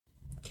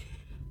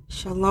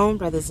Shalom,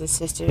 brothers and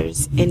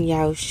sisters in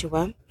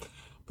Yahushua.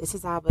 This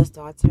is Abba's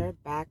daughter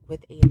back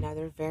with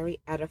another very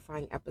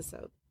edifying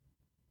episode.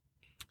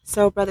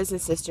 So, brothers and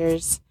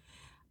sisters,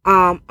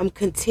 I'm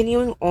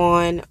continuing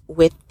on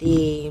with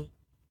the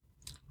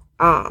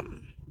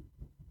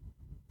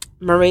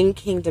Marine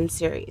Kingdom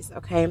series,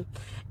 okay?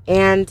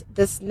 And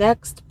this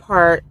next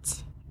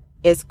part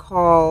is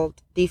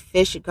called the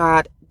fish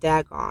god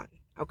Dagon,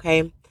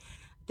 okay?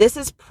 This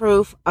is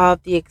proof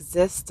of the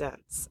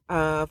existence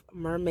of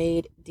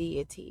mermaid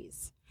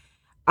deities.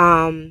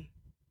 I'm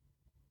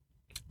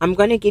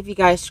going to give you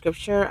guys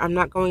scripture. I'm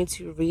not going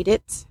to read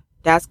it.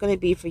 That's going to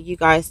be for you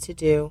guys to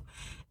do.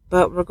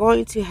 But we're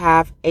going to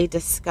have a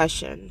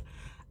discussion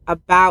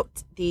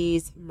about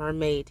these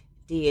mermaid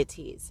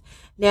deities.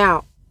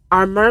 Now,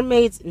 are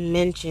mermaids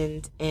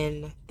mentioned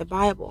in the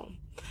Bible?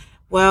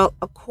 Well,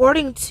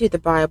 according to the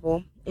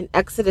Bible, in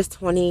Exodus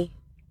 20,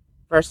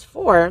 verse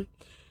 4,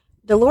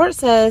 the Lord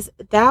says,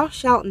 "Thou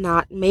shalt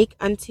not make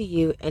unto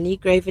you any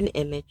graven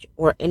image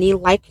or any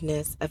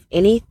likeness of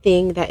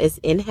anything that is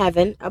in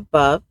heaven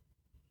above,"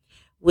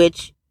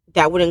 which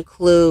that would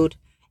include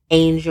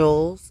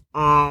angels,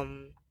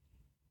 Yahushua,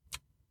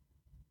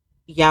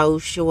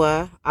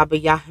 Abba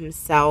Yah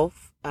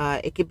himself.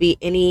 It could be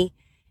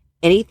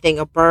anything,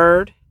 a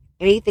bird,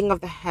 anything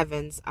of the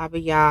heavens. Abba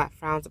Yah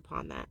frowns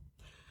upon that.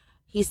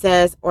 He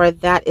says, or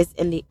that is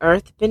in the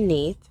earth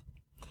beneath.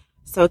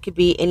 So it could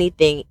be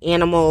anything,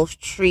 animals,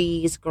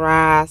 trees,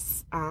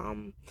 grass,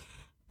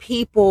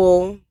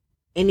 people,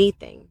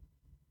 anything.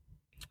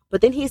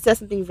 But then he says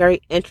something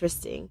very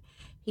interesting.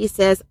 He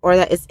says, or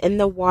that is in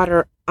the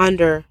water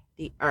under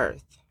the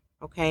earth.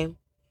 Okay.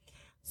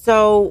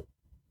 So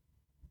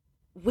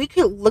we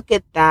could look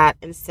at that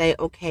and say,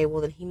 okay,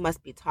 well then he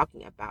must be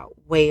talking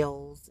about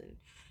whales and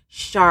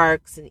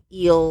sharks and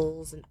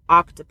eels and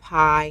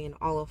octopi and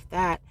all of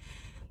that.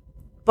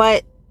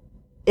 But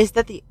is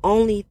that the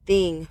only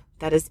thing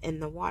that is in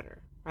the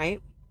water,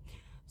 right?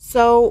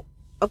 So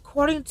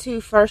according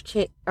to First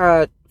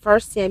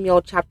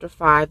Samuel chapter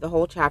 5, the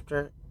whole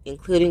chapter,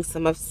 including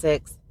some of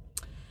 6,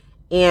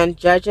 and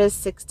Judges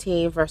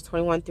 16, verse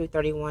 21 through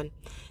 31,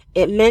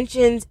 it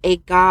mentions a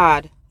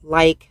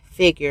god-like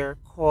figure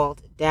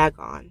called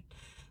Dagon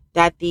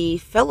that the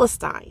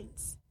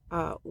Philistines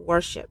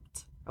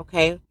worshipped,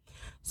 okay?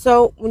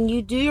 So when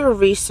you do your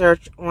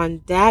research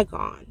on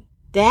Dagon,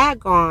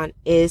 Dagon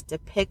is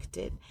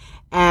depicted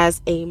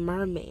as a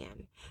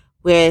merman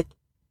with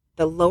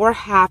the lower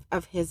half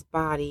of his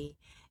body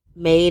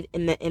made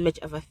in the image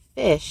of a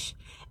fish,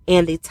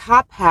 and the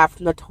top half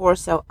from the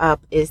torso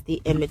up is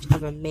the image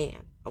of a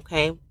man,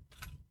 okay?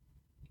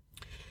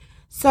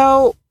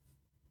 So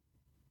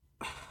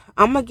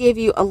I'm going to give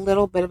you a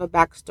little bit of a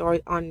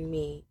backstory on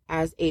me.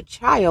 As a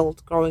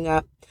child growing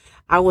up,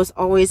 I was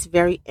always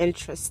very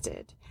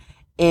interested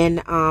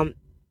in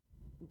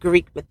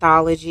Greek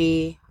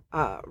mythology,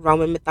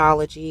 Roman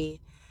mythology,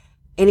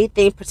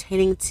 anything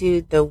pertaining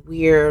to the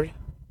weird,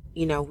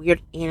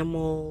 weird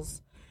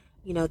animals,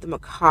 the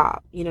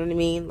macabre, you know what I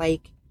mean?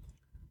 Like,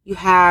 you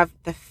have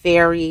the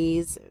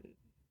fairies, and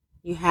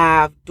you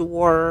have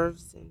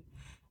dwarves, and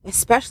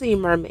especially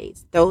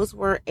mermaids. Those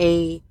were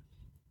a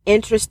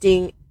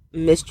interesting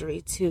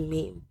mystery to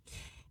me.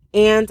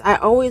 And I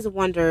always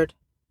wondered,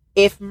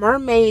 if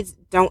mermaids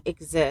don't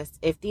exist,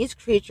 if these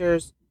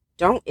creatures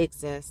don't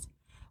exist,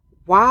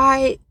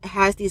 why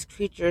has these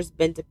creatures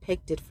been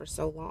depicted for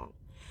so long?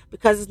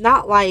 Because it's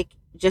not like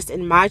just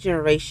in my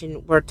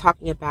generation we're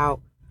talking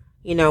about,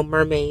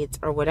 mermaids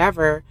or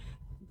whatever.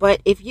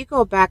 But if you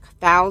go back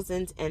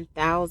thousands and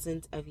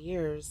thousands of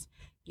years,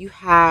 you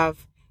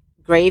have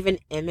graven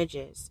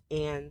images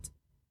and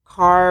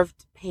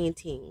carved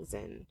paintings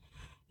and,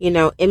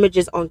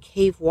 images on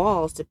cave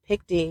walls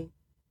depicting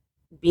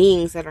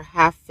beings that are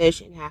half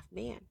fish and half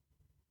man.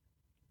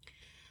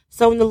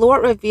 So when the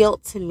Lord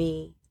revealed to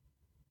me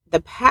the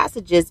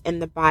passages in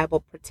the Bible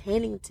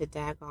pertaining to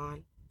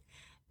Dagon,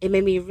 it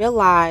made me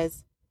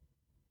realize,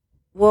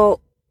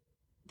 well,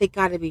 they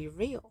got to be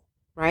real,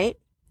 right?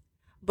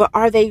 But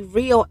are they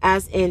real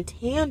as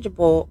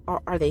intangible,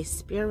 or are they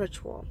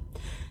spiritual?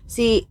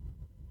 See,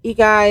 you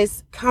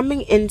guys,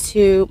 coming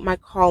into my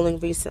calling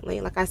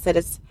recently, like I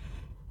said,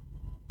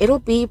 it'll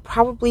be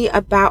probably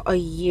about a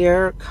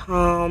year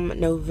come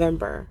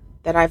November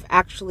that I've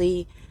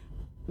actually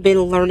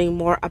been learning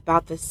more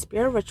about the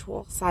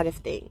spiritual side of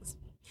things.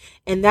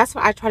 And that's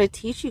what I try to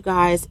teach you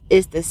guys,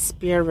 is the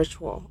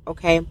spiritual,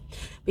 okay?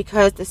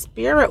 Because the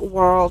spirit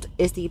world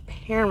is the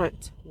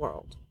parent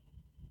world,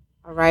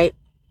 all right?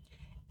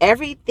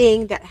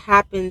 Everything that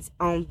happens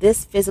on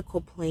this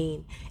physical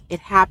plane, it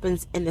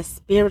happens in the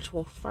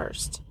spiritual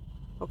first,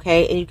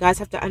 okay? And you guys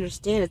have to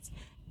understand, it's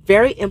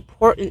very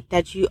important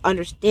that you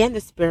understand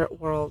the spirit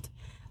world,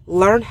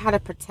 learn how to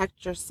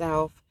protect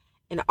yourself,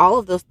 and all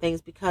of those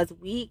things, because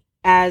we,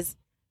 as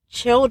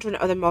children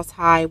of the Most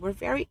High, we're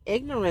very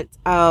ignorant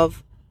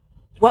of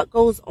what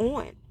goes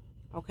on,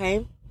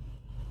 okay?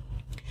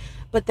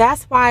 But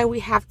that's why we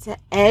have to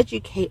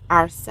educate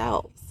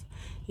ourselves.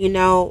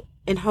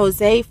 In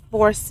Hosea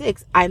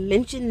 4:6, I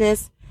mention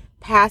this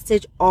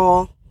passage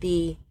all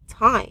the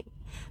time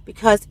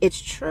because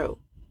it's true.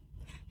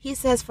 He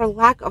says, for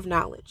lack of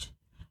knowledge,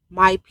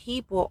 my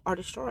people are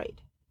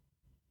destroyed.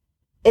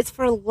 It's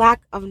for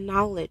lack of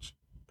knowledge,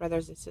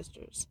 brothers and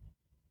sisters.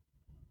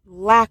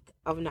 Lack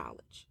of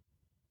knowledge.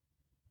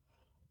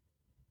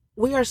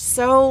 We are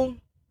so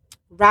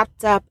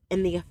wrapped up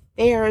in the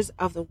affairs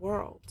of the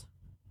world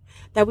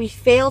that we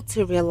fail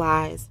to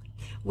realize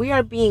we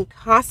are being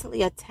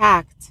constantly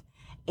attacked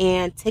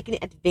and taken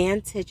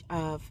advantage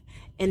of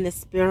in the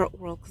spirit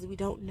world because we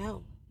don't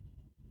know.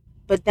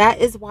 But that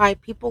is why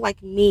people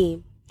like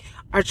me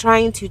are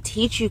trying to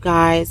teach you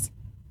guys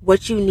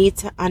what you need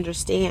to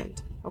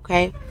understand,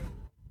 okay?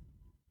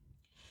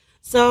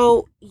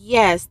 So,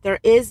 yes,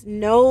 there's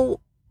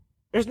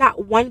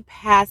not one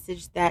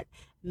passage that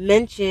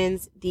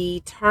mentions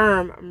the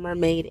term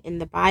mermaid in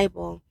the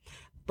Bible,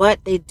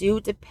 but they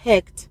do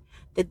depict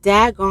the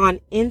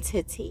Dagon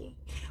entity,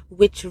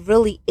 which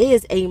really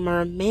is a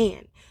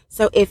merman.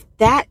 So if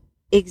that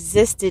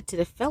existed to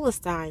the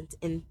Philistines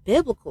in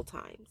biblical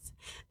times,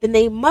 then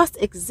they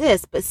must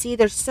exist. But see,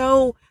 they're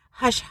so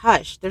hush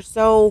hush.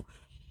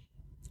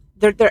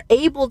 They're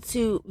able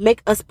to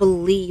make us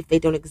believe they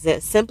don't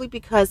exist simply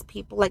because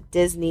people like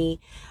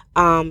Disney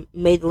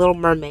made Little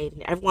Mermaid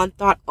and everyone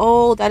thought,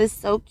 oh, that is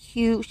so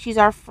cute. She's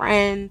our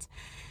friend.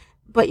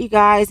 But you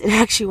guys, in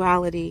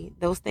actuality,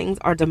 those things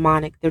are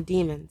demonic. They're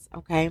demons,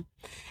 okay?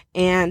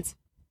 And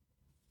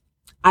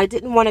I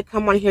didn't want to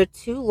come on here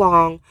too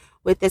long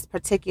with this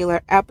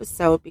particular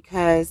episode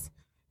because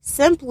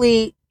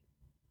simply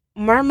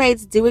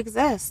mermaids do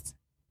exist.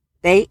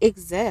 They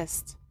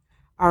exist,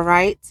 all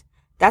right?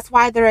 That's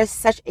why there is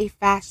such a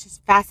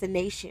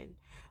fascination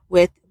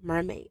with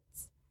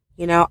mermaids.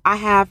 You know, I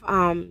have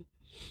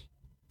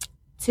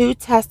 2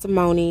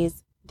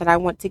 testimonies that I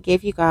want to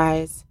give you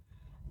guys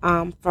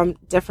from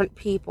different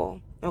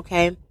people,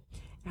 okay?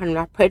 And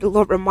I pray the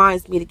Lord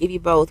reminds me to give you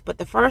both. But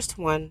the first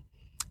one,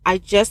 I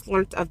just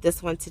learned of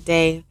this one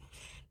today.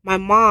 My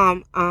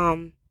mom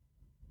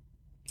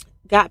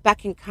got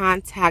back in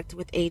contact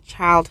with a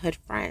childhood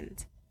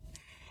friend.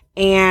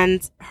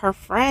 And her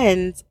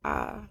friend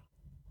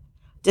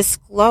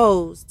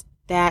disclosed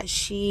that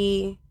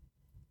she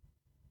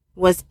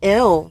was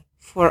ill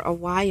for a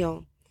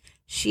while.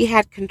 She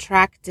had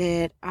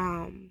contracted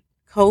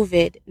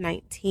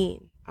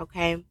COVID-19,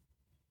 okay?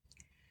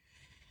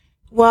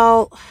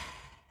 Well,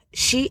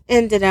 she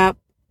ended up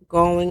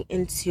going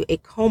into a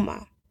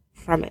coma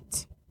from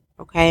it,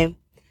 okay?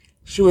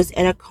 She was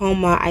in a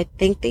coma, I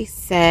think they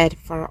said,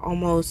 for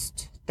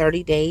almost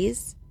 30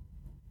 days.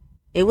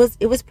 It was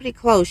pretty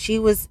close.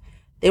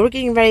 They were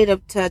getting ready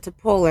to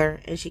pull her,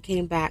 and she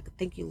came back.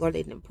 Thank you, Lord,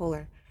 they didn't pull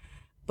her.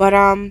 But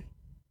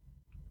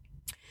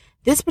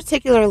this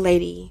particular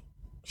lady,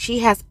 she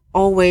has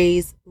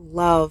always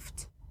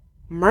loved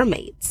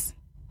mermaids,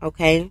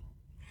 okay?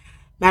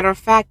 Matter of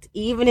fact,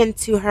 even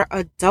into her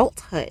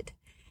adulthood,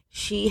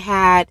 she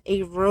had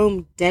a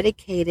room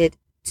dedicated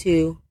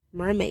to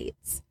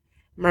mermaids,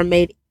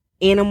 mermaid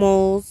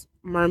animals,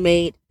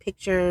 mermaid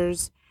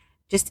pictures,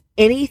 just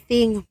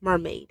anything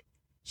mermaid.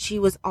 She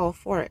was all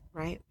for it,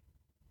 right?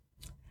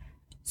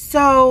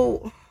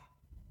 So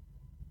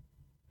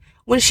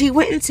when she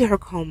went into her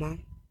coma,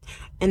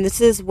 and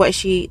this is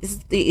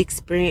the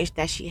experience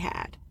that she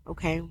had,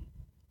 okay?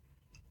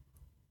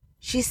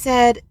 She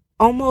said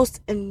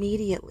almost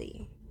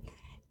immediately,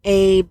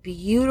 a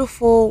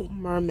beautiful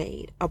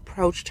mermaid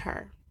approached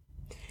her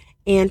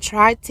and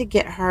tried to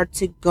get her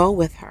to go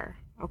with her,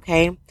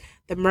 okay?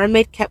 The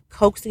mermaid kept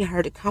coaxing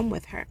her to come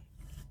with her.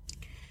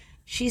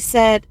 She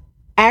said,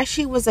 as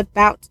she was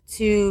about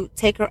to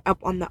take her up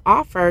on the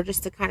offer,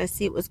 just to kind of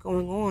see what was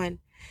going on,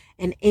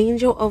 an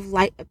angel of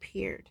light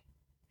appeared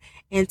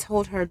and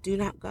told her, do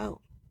not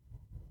go.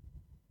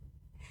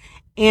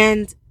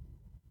 And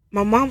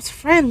my mom's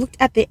friend looked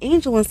at the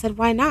angel and said,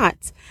 why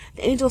not?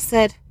 The angel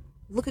said,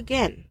 look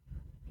again.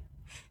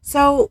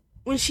 So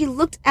when she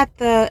looked at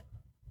the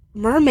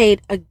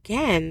mermaid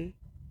again,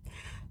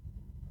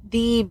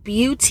 the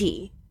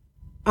beauty,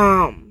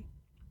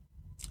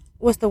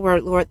 what's the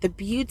word, Lord? The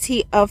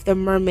beauty of the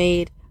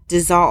mermaid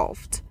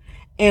dissolved.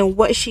 And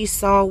what she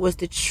saw was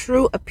the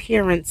true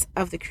appearance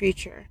of the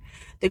creature.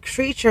 The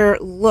creature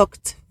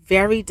looked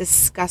very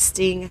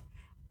disgusting,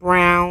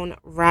 brown,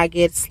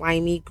 ragged,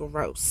 slimy,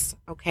 gross,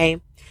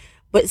 okay?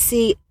 But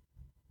see,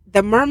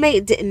 the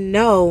mermaid didn't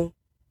know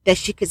that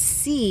she could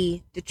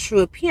see the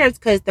true appearance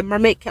because the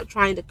mermaid kept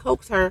trying to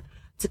coax her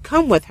to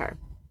come with her.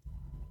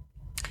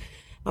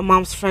 My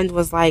mom's friend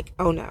was like,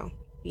 oh no,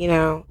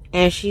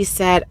 and she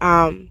said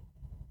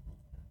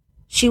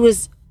she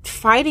was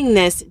fighting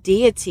this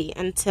deity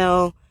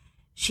until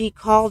she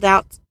called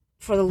out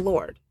for the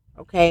Lord,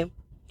 okay?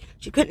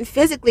 She couldn't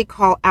physically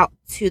call out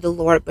to the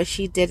Lord, but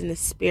she did in the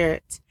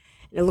spirit.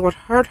 And the Lord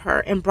heard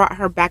her and brought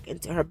her back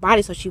into her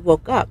body, so she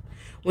woke up.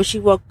 When she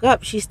woke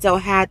up, she still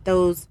had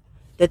the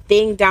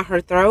thing down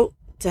her throat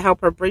to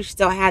help her breathe. She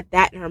still had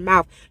that in her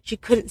mouth. She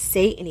couldn't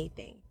say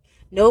anything.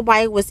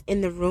 Nobody was in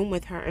the room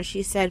with her. And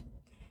she said,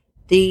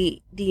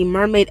 the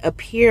mermaid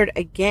appeared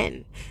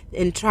again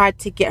and tried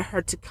to get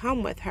her to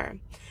come with her.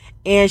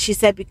 And she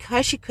said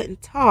because she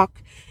couldn't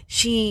talk,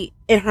 she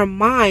in her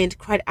mind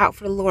cried out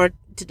for the Lord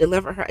to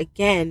deliver her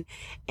again.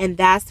 And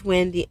that's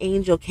when the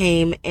angel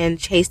came and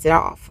chased it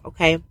off.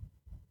 Okay.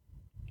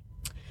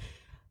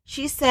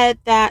 She said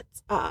that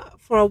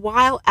for a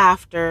while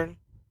after,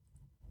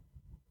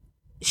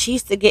 she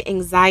used to get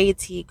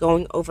anxiety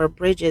going over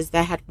bridges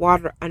that had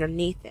water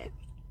underneath it.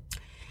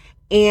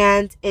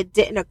 And it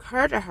didn't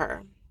occur to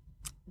her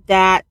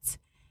that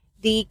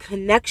the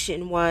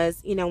connection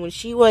was, when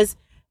she was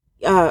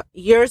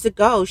years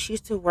ago, she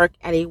used to work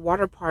at a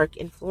water park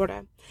in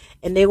Florida,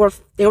 and they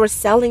were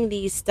selling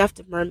these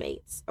stuffed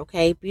mermaids.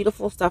 Okay,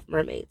 beautiful stuffed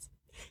mermaids.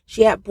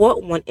 She had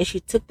bought one, and she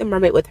took the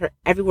mermaid with her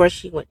everywhere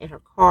she went, in her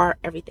car,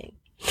 everything.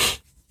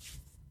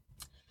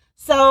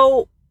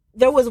 So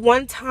there was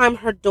one time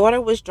her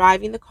daughter was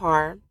driving the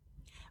car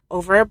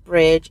over a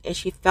bridge, and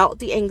she felt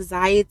the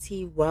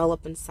anxiety well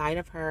up inside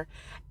of her,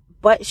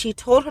 but she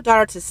told her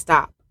daughter to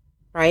stop,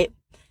 right?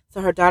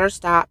 So her daughter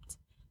stopped.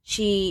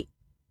 She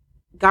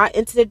got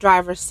into the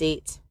driver's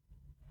seat.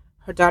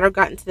 Her daughter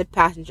got into the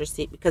passenger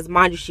seat because,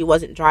 mind you, she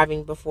wasn't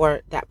driving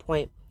before that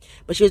point,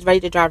 but she was ready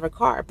to drive her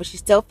car, but she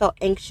still felt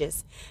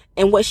anxious.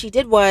 And what she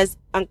did was,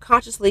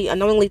 unconsciously,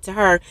 unknowingly to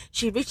her,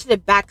 she reached to the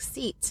back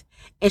seat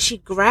and she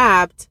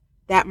grabbed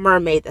that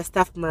mermaid, that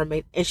stuffed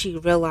mermaid, and she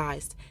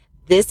realized,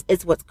 this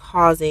is what's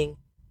causing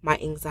my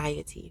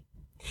anxiety.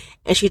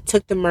 And she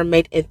took the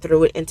mermaid and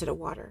threw it into the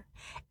water.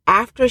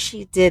 After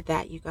she did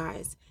that, you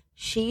guys,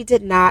 she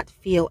did not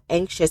feel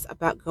anxious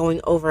about going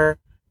over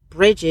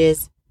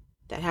bridges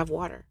that have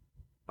water.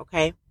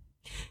 Okay?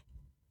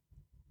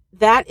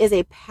 That is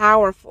a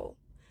powerful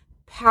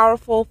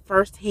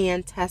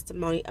firsthand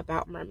testimony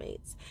about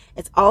mermaids.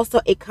 It's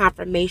also a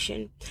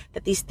confirmation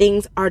that these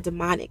things are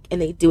demonic and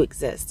they do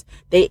exist.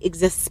 They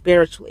exist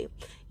spiritually.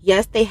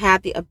 Yes, they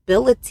have the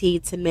ability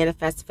to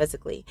manifest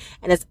physically,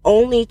 and it's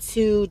only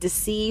to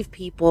deceive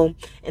people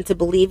into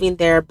believing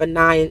they're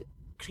benign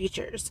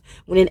creatures,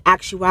 when in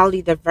actuality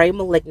they're very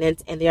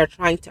malignant and they are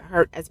trying to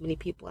hurt as many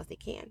people as they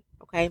can.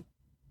 Okay.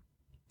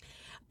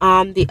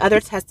 The other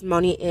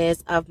testimony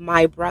is of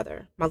my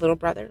brother, my little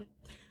brother.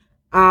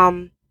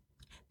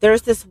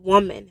 There's this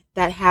woman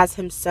that has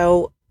him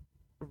so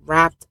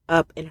wrapped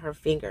up in her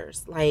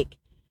fingers. Like,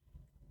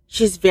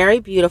 she's very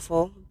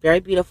beautiful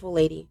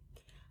lady.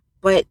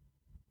 But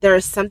there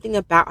is something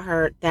about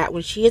her that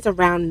when she is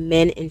around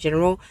men in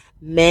general,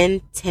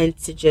 men tend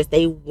to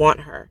they want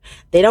her.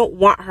 They don't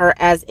want her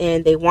as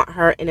in they want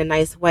her in a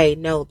nice way.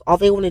 No, all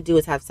they want to do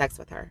is have sex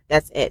with her.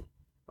 That's it.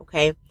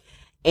 Okay?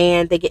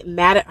 And they get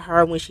mad at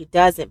her when she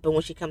doesn't, but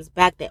when she comes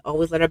back, they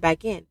always let her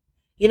back in.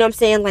 You know what I'm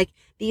saying? Like,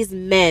 these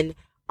men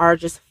are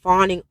just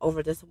fawning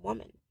over this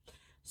woman.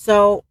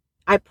 So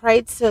I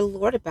prayed to the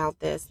Lord about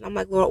this. And I'm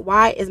like, Lord,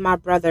 why is my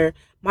brother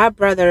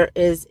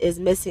is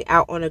missing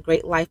out on a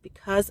great life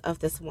because of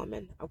this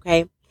woman?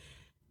 Okay.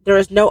 There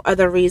is no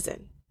other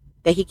reason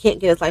that he can't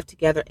get his life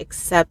together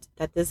except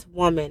that this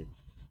woman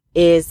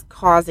is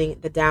causing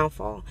the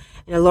downfall.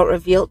 And the Lord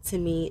revealed to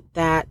me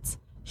that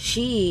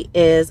she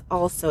is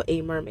also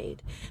a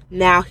mermaid.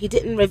 Now, he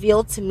didn't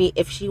reveal to me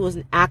if she was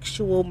an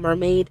actual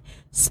mermaid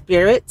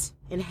spirit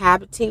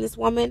inhabiting this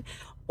woman,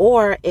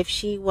 or if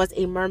she was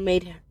a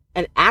mermaid,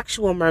 an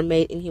actual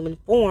mermaid in human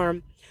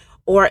form,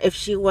 or if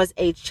she was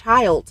a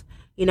child,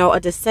 a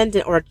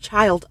descendant or a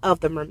child of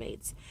the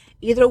mermaids.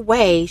 Either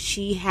way,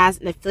 she has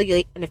an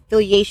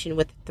affiliation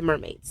with the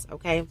mermaids.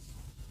 Okay.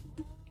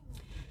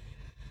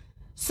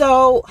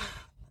 So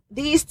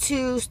these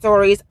two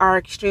stories are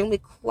extremely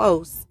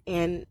close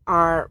and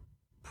are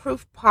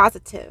proof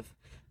positive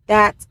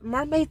that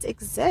mermaids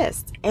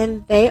exist,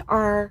 and they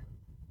are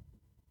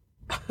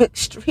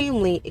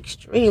extremely,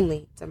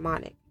 extremely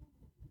demonic.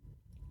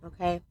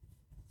 Okay.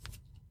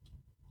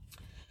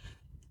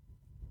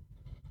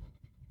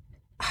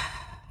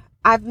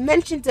 I've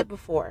mentioned it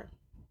before,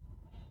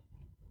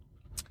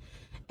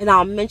 and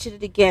I'll mention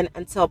it again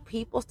until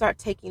people start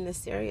taking this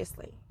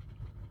seriously.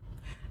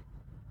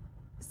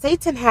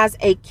 Satan has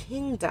a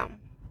kingdom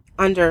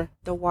under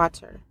the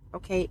water,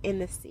 okay, in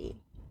the sea.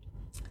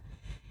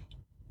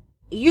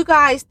 You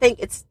guys think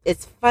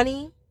it's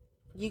funny.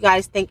 You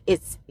guys think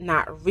it's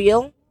not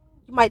real.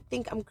 You might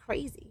think I'm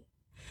crazy.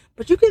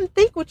 But you can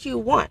think what you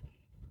want.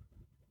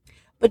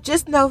 But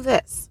just know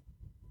this.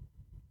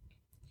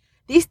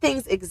 These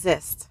things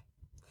exist,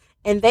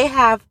 and they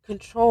have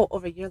control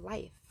over your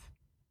life.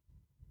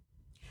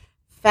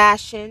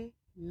 Fashion,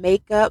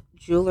 makeup,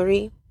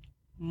 jewelry,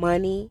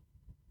 money,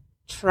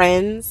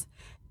 trends,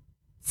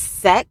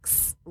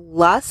 sex,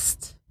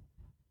 lust,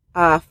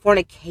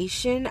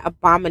 fornication,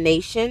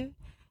 abomination.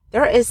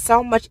 There is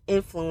so much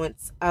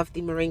influence of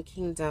the marine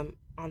kingdom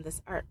on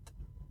this earth.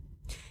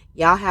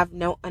 Y'all have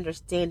no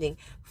understanding.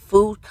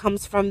 Food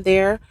comes from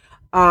there.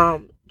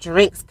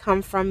 Drinks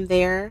come from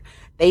there.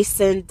 They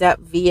send up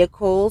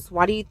vehicles.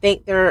 Why do you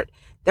think there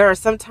are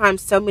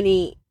sometimes so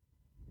many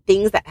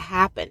things that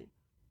happen?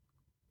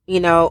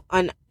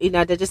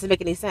 That doesn't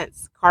make any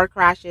sense. Car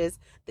crashes.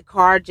 The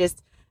car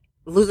just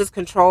loses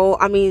control.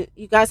 I mean,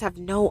 you guys have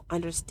no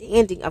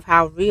understanding of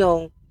how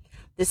real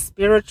the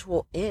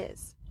spiritual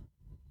is.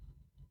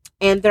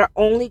 And their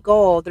only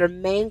goal, their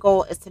main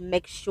goal, is to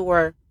make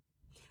sure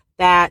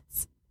that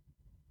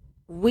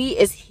we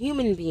as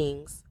human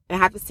beings, and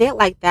I have to say it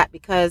like that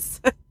because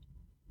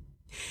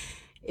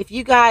if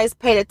you guys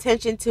paid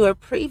attention to a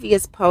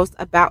previous post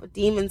about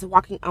demons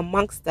walking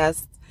amongst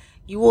us,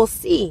 you will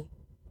see,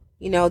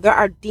 there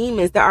are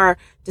demons, there are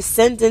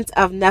descendants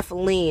of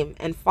Nephilim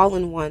and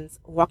fallen ones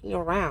walking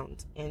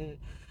around, and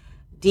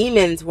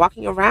demons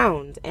walking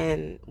around,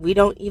 and we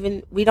don't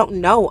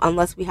know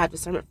unless we have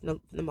discernment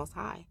from the Most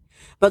High.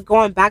 But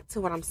going back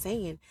to what I'm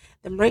saying,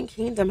 the Marine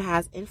Kingdom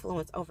has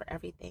influence over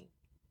everything.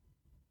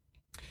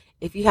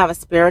 If you have a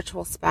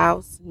spiritual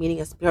spouse,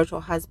 meaning a spiritual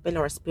husband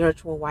or a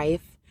spiritual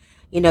wife,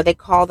 they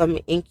call them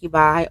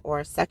incubi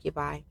or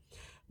succubi,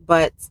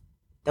 but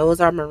those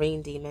are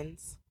marine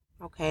demons.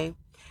 Okay.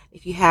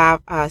 If you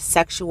have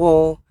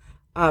sexual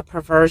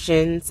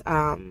perversions,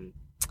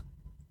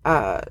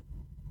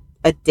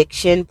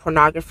 addiction,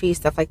 pornography,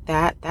 stuff like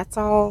that, that's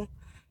all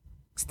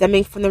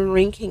stemming from the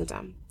Marine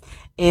Kingdom.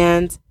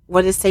 And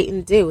what does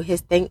Satan do?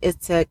 His thing is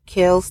to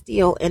kill,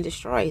 steal, and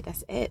destroy.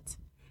 That's it.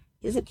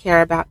 He doesn't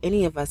care about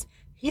any of us.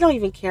 He don't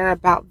even care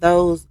about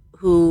those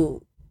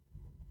who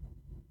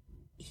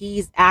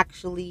he's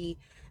actually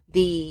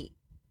the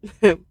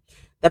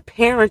the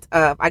parent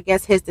of, I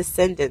guess, his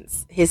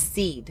descendants, his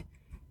seed.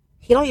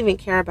 He don't even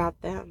care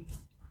about them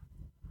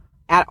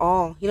at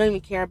all. He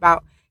don't care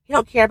about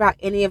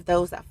any of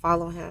those that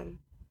follow him.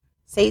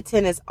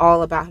 Satan is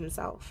all about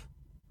himself.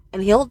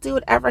 And he'll do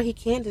whatever he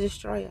can to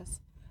destroy us,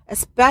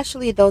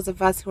 especially those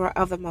of us who are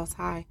of the Most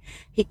High.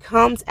 He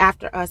comes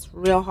after us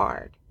real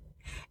hard.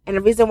 And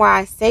the reason why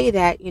I say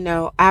that,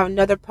 I have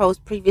another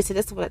post previous to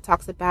this one that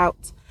talks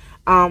about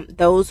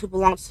those who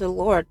belong to the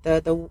Lord,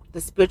 the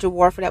spiritual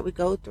warfare that we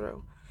go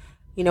through.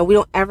 We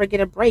don't ever get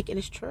a break, and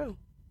it's true.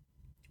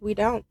 We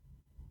don't.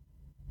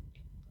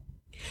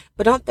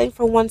 But don't think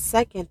for 1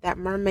 second that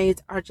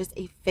mermaids are just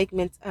a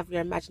figment of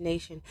your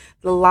imagination.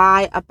 The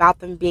lie about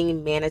them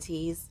being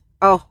manatees,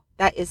 oh,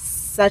 that is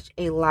such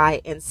a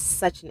lie and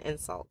such an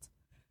insult.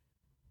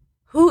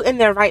 Who in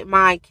their right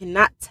mind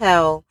cannot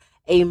tell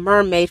a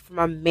mermaid from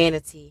a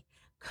manatee?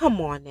 Come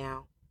on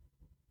now.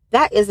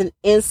 That is an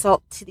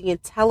insult to the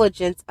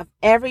intelligence of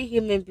every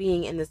human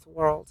being in this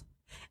world.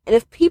 And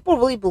if people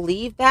really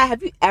believe that,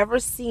 have you ever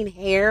seen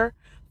hair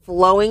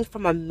flowing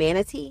from a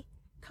manatee?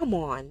 Come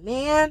on,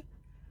 man.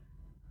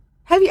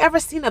 Have you ever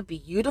seen a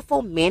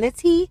beautiful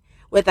manatee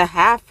with a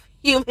half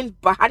human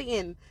body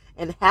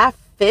and half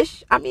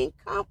fish? I mean,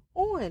 come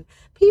on.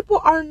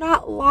 People are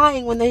not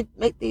lying when they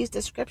make these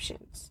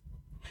descriptions.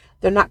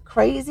 They're not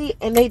crazy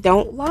and they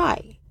don't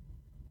lie.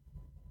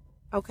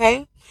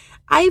 Okay?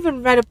 I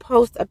even read a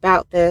post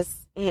about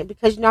this, and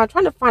because I'm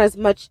trying to find as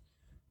much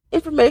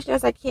information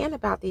as I can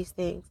about these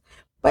things.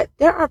 But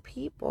there are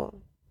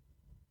people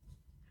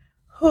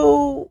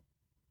who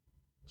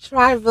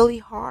try really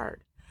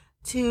hard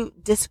to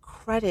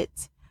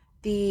discredit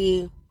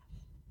the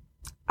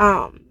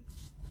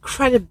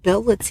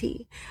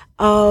credibility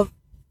of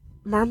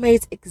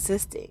mermaids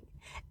existing.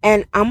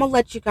 And I'm going to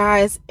let you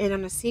guys in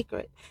on a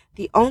secret.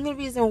 The only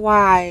reason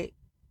why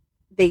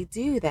they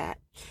do that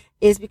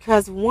is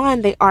because,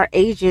 one, they are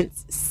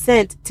agents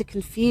sent to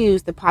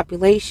confuse the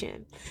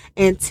population.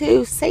 And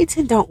two,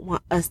 Satan don't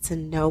want us to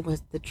know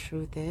what the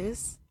truth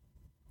is.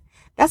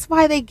 That's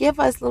why they give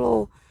us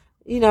little,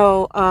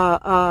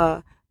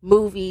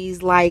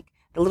 movies like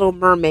The Little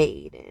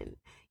Mermaid and,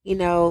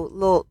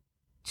 little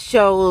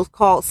shows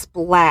called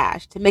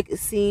Splash to make it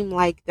seem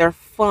like they're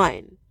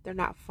fun. They're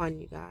not fun,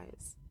 you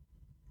guys.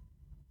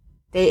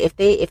 If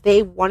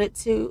they wanted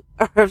to,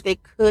 or if they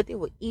could, they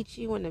would eat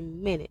you in a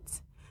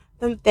minute.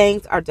 Them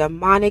things are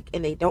demonic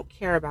and they don't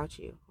care about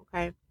you.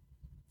 Okay.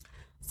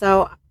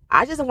 So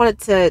I just wanted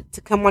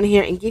to come on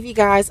here and give you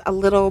guys a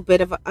little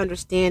bit of an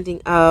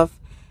understanding of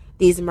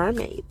these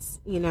mermaids.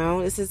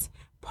 This is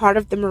part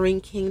of the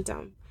Marine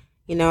Kingdom.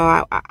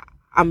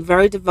 I'm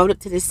very devoted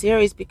to this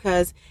series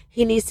because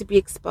he needs to be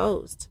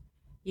exposed.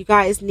 You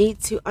guys need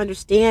to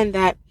understand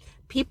that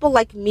people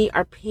like me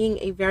are paying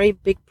a very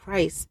big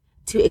price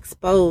to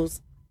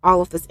expose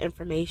all of this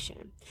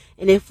information.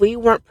 And if we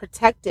weren't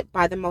protected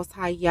by the Most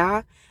High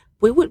Yah,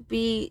 we would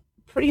be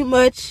pretty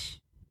much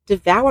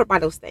devoured by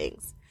those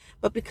things.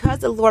 But because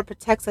the Lord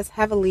protects us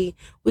heavily,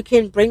 we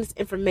can bring this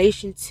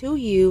information to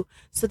you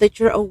so that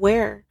you're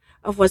aware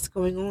of what's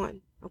going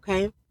on.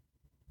 Okay?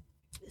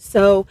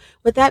 So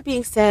with that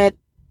being said,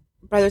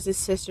 brothers and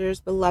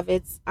sisters,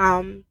 beloveds,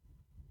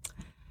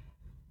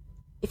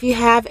 if you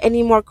have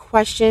any more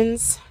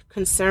questions,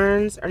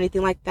 concerns, or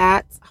anything like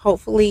that,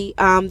 hopefully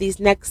these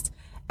next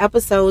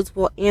episodes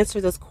will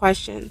answer those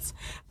questions.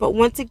 But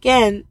once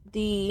again,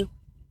 the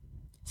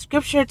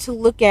scripture to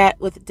look at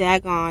with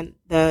Dagon,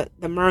 the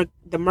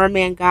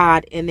merman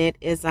god in it,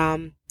 is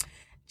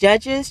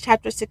Judges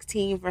chapter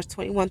 16 verse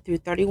 21 through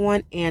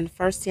 31 and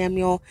 1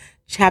 Samuel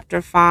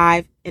chapter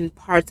 5 and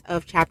parts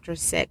of chapter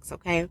 6.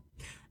 Okay,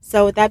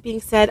 so with that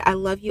being said, I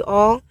love you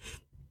all.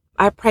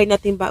 I pray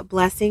nothing but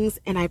blessings,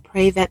 and I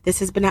pray that this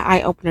has been an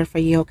eye opener for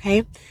you,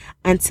 okay?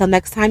 Until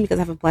next time, you guys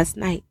have a blessed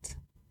night.